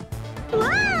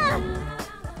 Ah!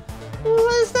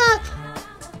 What is that?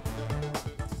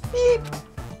 Beep.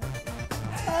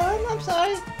 I'm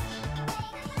sorry.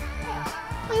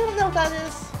 I don't know what that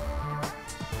is.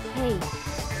 Hey.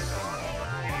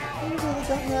 You really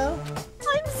don't know?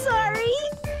 I'm sorry.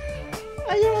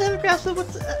 I don't really have a grasp of what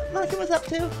Monica was up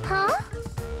to. Huh?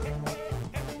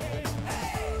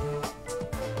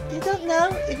 You don't know,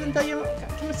 even though you're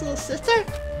Kim's little sister?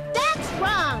 That's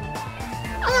wrong.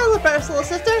 I know Roberta's little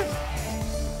sister.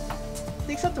 Do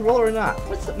you accept the role or not?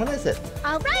 What is it?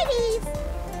 Alrighty.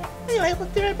 Anyway,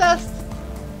 let's do our best.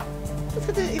 Let's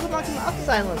get the evil monkey off this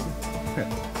island.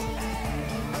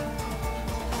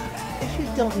 If you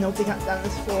don't know what the countdown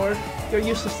is for, you're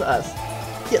useless to us.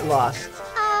 Get lost.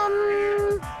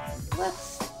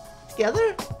 Let's...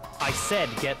 together? I said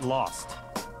get lost.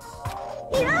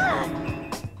 Yeah.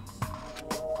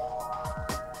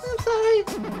 I'm sorry.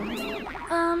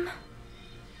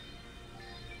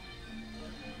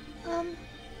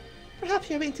 Perhaps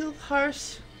you're being too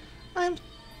harsh. I'm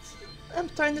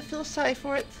starting to feel sorry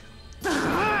for it.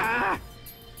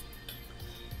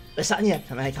 Miss Anya,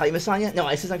 can I call you Miss Anya? No,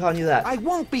 I insist on calling you that. I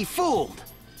won't be fooled.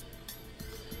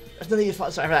 There's no need to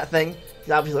feel sorry for that thing.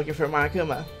 He's obviously looking for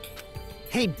Monokuma.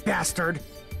 Hey, bastard.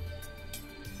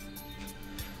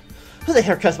 Who the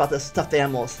hell cares about those stuffed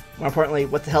animals? More importantly,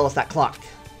 what the hell is that clock?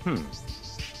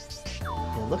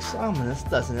 It looks ominous,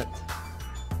 doesn't it?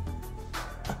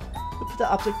 We put the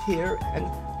object here, and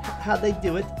how'd they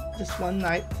do it? Just one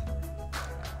night?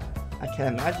 I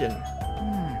can't imagine.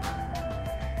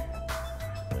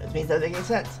 Which means that doesn't make any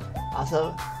sense.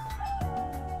 Also,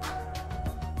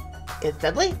 it's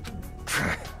deadly?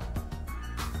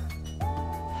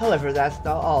 However, that's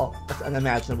not all that's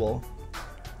unimaginable.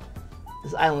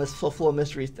 This island is so full of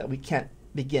mysteries that we can't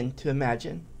begin to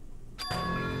imagine.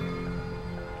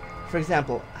 For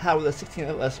example, how were the 16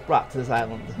 of us brought to this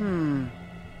island?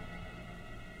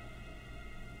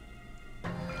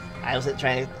 I was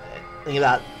trying to think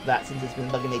about that since it's been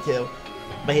bugging me too.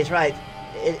 But he's right.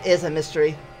 It is a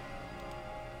mystery.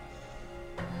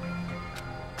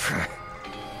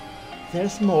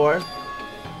 There's more.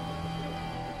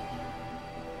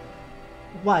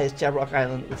 Why is Jabberwock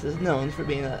Island, which is known for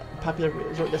being a popular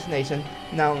resort destination,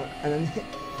 now an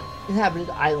inhabited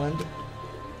island?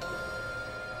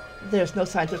 There's no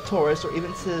signs of tourists or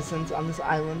even citizens on this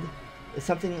island. Is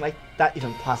something like that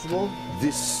even possible?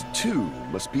 This, too,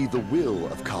 must be the will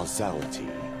of causality.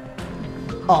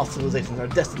 All civilizations are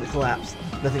destined to collapse.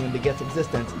 Nothing begets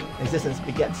existence. Existence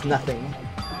begets nothing.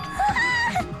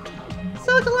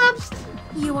 So it collapsed!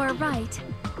 You are right.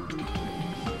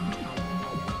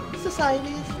 So society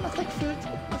is much like fruit.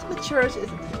 Once it matures, it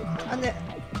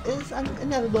is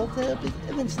inevitable to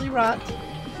eventually rot.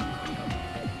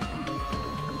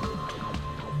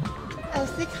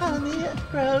 As the economy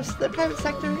grows, the private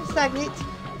sector stagnates.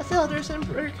 As the elders and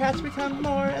bureaucrats become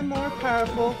more and more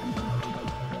powerful.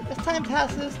 As time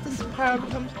passes, this power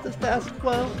becomes the status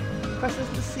quo, presses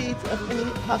the seeds of any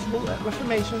possible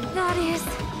reformation. That is...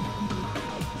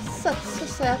 Such a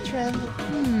sad trend.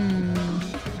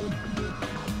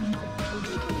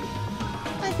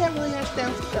 I can't really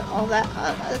understand all that.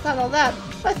 It's not all that,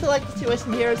 but I feel like the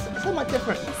situation here is somewhat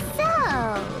different. So...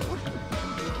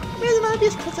 Maybe the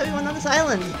Monabeast kills everyone on this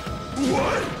island.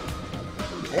 What?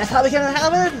 That's how we can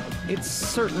inhabit it? It's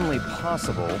certainly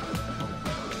possible.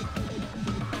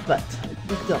 But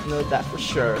we don't know that for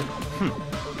sure.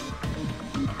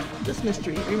 This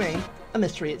mystery remains a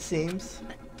mystery, it seems.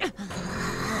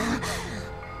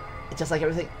 It's just like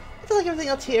everything. It's just like everything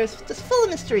else here. It's just full of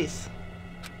mysteries.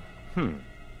 You're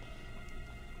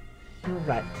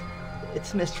right.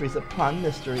 It's mysteries upon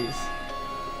mysteries.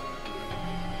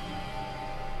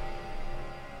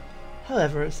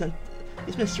 However, since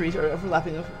these mysteries are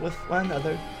overlapping with one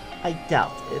another, I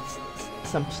doubt it's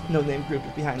some no-name group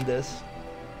behind this.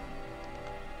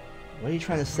 What are you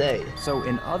trying to say? So,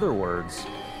 in other words...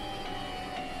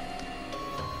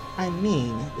 I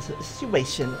mean, it's a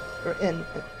situation we're in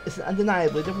is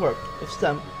undeniably the work of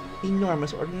some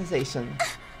enormous organization.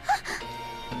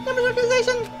 Enormous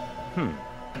organization?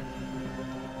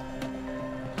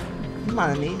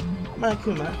 Monami,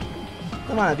 Monokuma,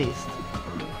 the Monabeast.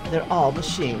 They're all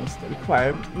machines that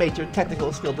require major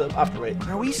technical skill to operate.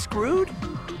 Are we screwed?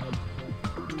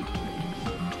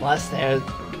 Plus, they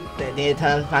need a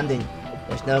ton of funding.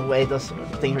 There's no way those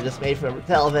things were just made for the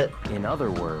hell of it. In other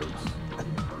words...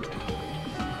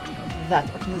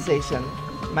 That organization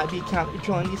might be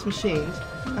controlling these machines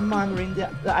and monitoring the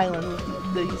island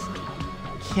with these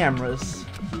cameras.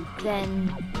 Then...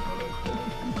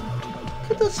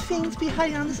 Could those fiends be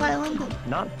hiding on this island?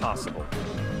 Not possible.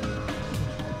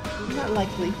 Not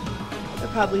likely. They're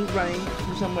probably running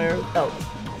from somewhere else.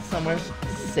 Somewhere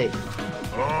safe.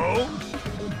 Oh?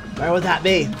 Where would that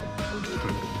be?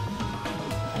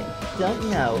 I don't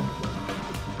know.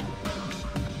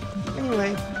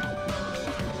 Anyway,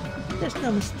 there's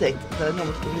no mistake that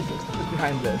enormous reason is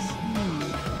behind this.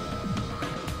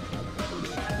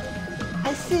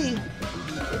 I see.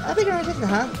 A big organization,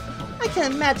 huh? I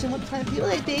can imagine what kind of people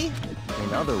they'd be.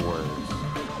 In other words...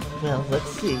 Well, let's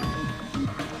see.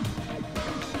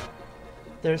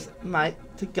 There's my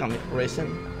Tagami Corporation,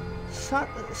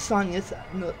 Sonya's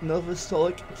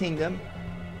Novostolic Kingdom,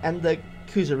 and the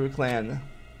Kuzaru clan.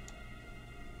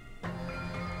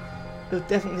 It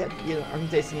definitely had to be an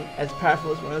organization as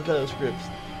powerful as one of those groups,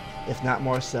 if not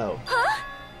more so. Huh?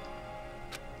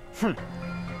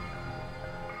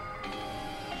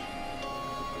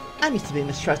 I'm used to being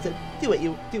mistrusted. Do what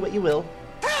you will.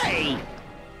 Hey!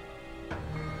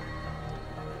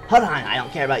 Hold on, I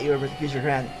don't care about you or the Kuzaru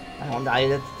clan. I won't die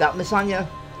without Miss Sonya.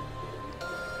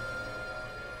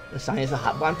 Miss Sonya's a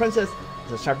hot blonde princess.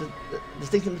 There's a sharp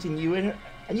distinction between you and her,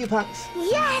 and you punks.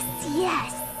 Yes,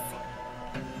 yes.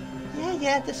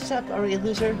 Yeah, just shut up already,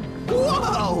 loser.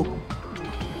 Whoa!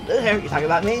 Loser, you talking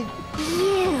about me?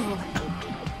 You.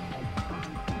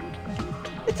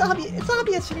 It's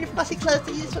obvious from your fussy clothes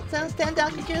that you just don't stand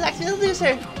out because you're actually a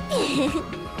loser.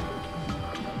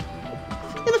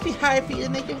 It must be hard for you to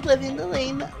make your living the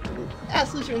lame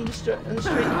ass loser in the street.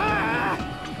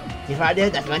 Too far,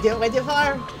 dude. That's going way too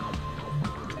far.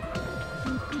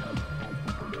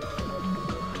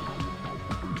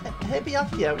 Hey,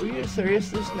 Bianca, were you serious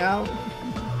just now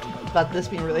about this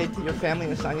being related to your family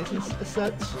and science and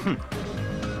such?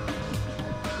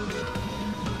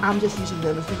 I'm just using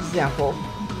them as an example.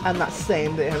 I'm not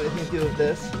saying they have anything to do with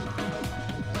this.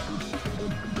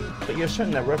 But you're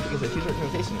certain that work because of a huge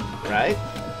organization, right?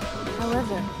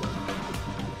 However...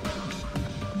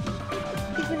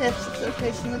 Even if such an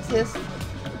organization exists,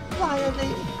 why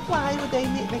would they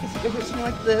make a situation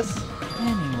like this?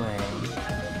 Anyway...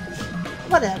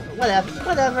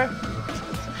 Whatever.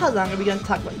 How long are we going to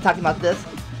talking about this?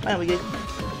 Why don't we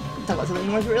talk about something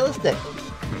more realistic?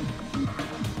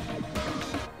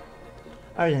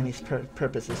 Our enemy's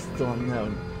purpose is still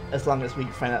unknown. As long as we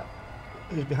find out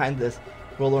who's behind this,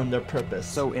 we'll learn their purpose.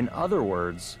 So, in other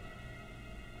words...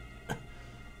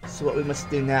 So what we must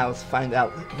do now is find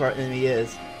out who our enemy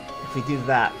is. If we do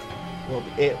that, we'll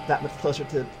be that much closer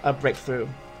to a breakthrough.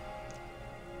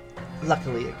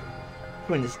 Luckily,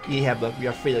 according to this e-handbook, we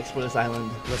are free to explore this island.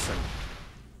 Listen.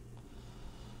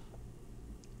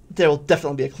 There will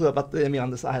definitely be a clue about the enemy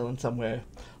on this island somewhere.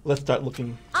 Let's start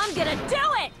looking. I'm gonna do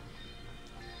it!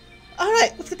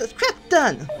 Alright, let's get this crap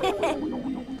done!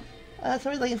 That's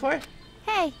what we're looking for.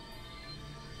 Hey,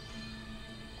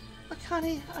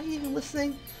 Connie, are you even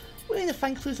listening? We need to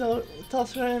find clues to tell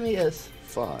us where our enemy is.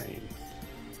 Fine.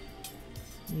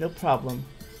 No problem.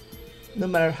 No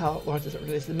matter how large this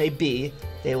organization may be,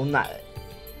 they will not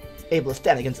be able to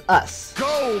stand against us.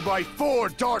 Go, my 4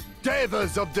 dark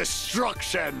devas of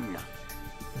destruction!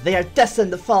 They are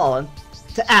destined to fall and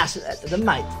to ash at the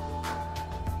might.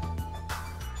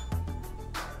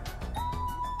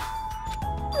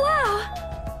 wow!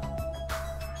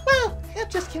 Well, it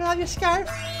just came out of your scarf.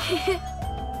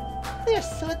 They are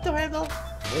so adorable.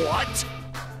 What?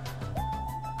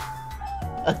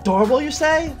 Adorable, you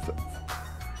say?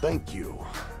 Thank you.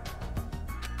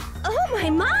 Oh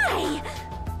my!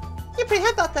 You're pretty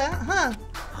happy about that, huh?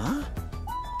 Huh?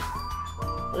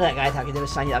 That guy talking to him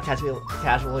shiny up casually.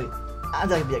 I'm not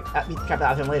gonna beat the crap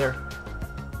out of him later.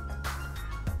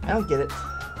 I don't get it.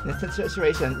 In this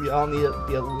situation, we all need to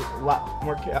be a lot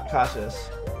more cautious.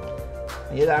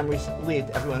 And yet I'm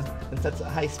relieved everyone's in such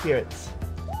high spirits.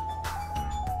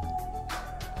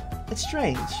 It's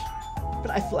strange,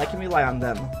 but I feel I can rely on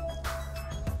them.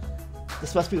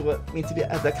 This must be what it means to be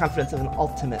the confidence of an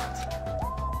ultimate.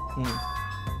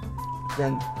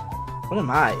 Then, what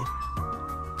am I?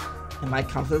 Am I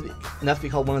confident enough to be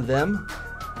called one of them?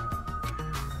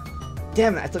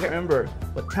 Damn it, I still can't remember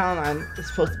what talent I'm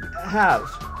supposed to have.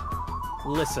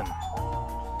 Listen.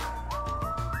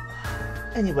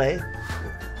 Anyway,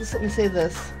 just let me say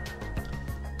this.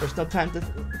 There's no time to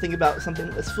think about something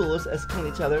as foolish as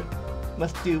killing each other. You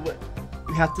must do what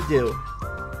you have to do.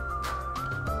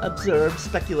 Observe,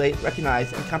 speculate,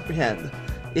 recognize, and comprehend.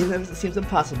 Even if it seems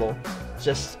impossible,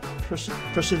 just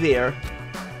persevere.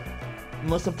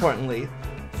 Most importantly,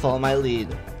 follow my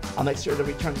lead. I'll make sure to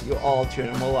return you all to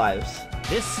your normal lives.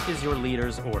 This is your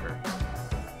leader's order.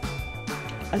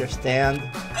 Understand?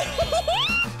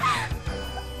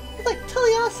 It's like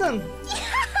totally awesome!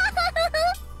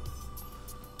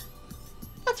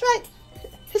 That's right!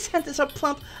 His hands are so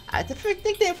plump, I had the perfect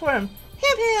nickname for him!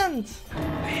 Ham Hands!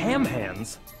 Ham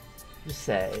hands? You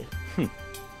say.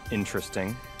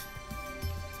 Interesting.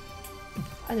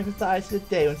 I never thought I'd see the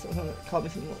day when someone called me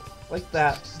something like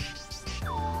that.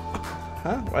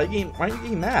 Huh? Why are you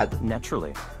getting mad?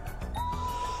 Naturally.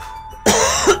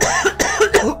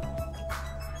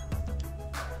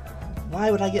 Why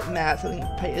would I get mad at something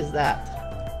petty as that?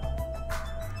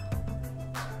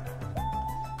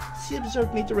 She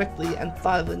observed me directly and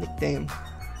thought of the nickname.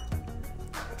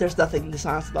 There's nothing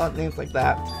dishonest about names like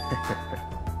that.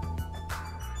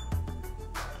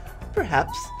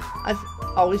 Perhaps. I've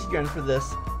always yearned for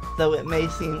this, though it may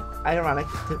seem ironic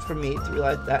for me to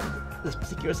realize that in this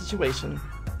particular situation.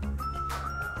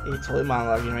 You're totally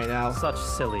monologuing right now. Such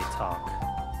silly talk.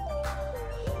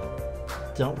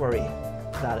 Don't worry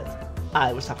about it.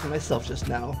 I was talking to myself just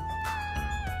now.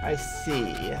 I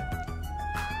see.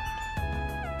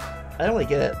 I don't really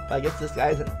get it, but I guess this guy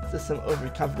isn't just some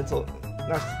overconfident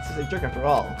narcissistic jerk after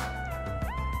all.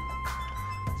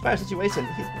 Despite our situation,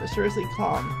 he's mysteriously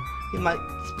calm. He might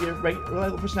just be a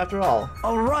reliable person after all.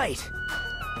 Alright!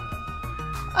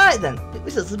 Alright then,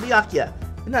 we should listen to Byakuya,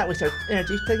 and not waste our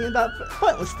energy thinking about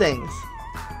pointless things.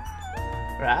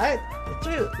 Right? It's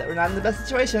true that we're not in the best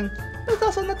situation, but it's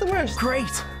also not the worst.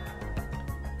 Great!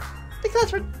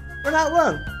 Because we're not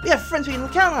alone. We have friends we can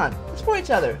count on. To support each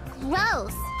other.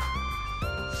 Gross!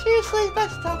 Seriously,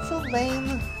 that sounds so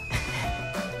lame.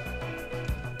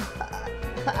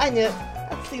 I knew it.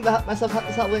 I was thinking about myself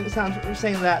how lame it sounds for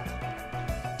saying that.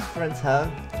 Friends, huh?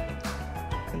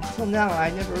 Until now, I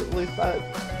never really thought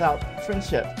about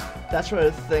friendship. That sort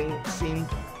of thing seemed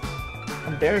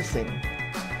embarrassing.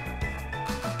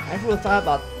 I never really thought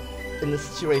about in this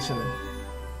situation.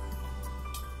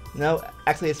 No,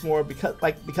 actually, it's more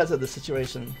because of the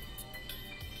situation.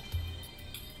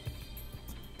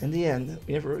 In the end,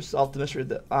 we never solved the mystery of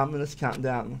the ominous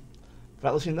countdown.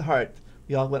 Without listening to heart,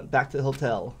 we all went back to the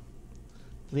hotel.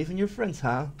 Believe in your friends,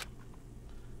 huh?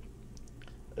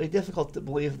 It'd be difficult to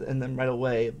believe in them right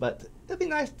away, but it'd be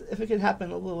nice if it could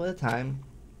happen a little at a time.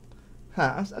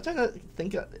 Huh, I'm trying to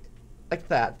think like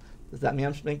that. Does that mean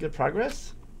I'm making good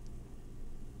progress?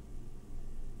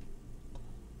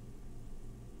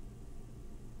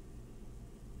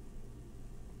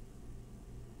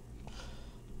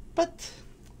 But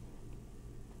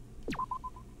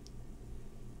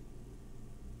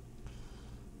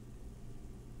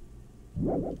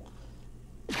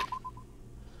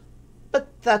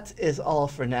that is all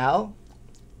for now.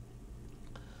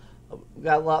 We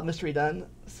got a lot of mystery done,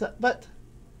 but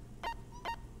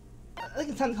I think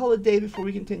it's time to call it a day before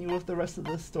we continue with the rest of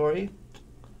the story.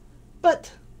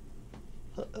 But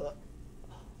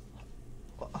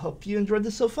hope you enjoyed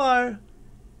this so far.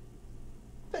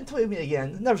 Been toying with me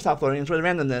again. Never stop learning. Enjoy the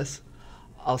randomness.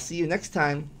 I'll see you next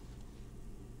time.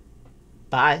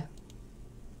 Bye.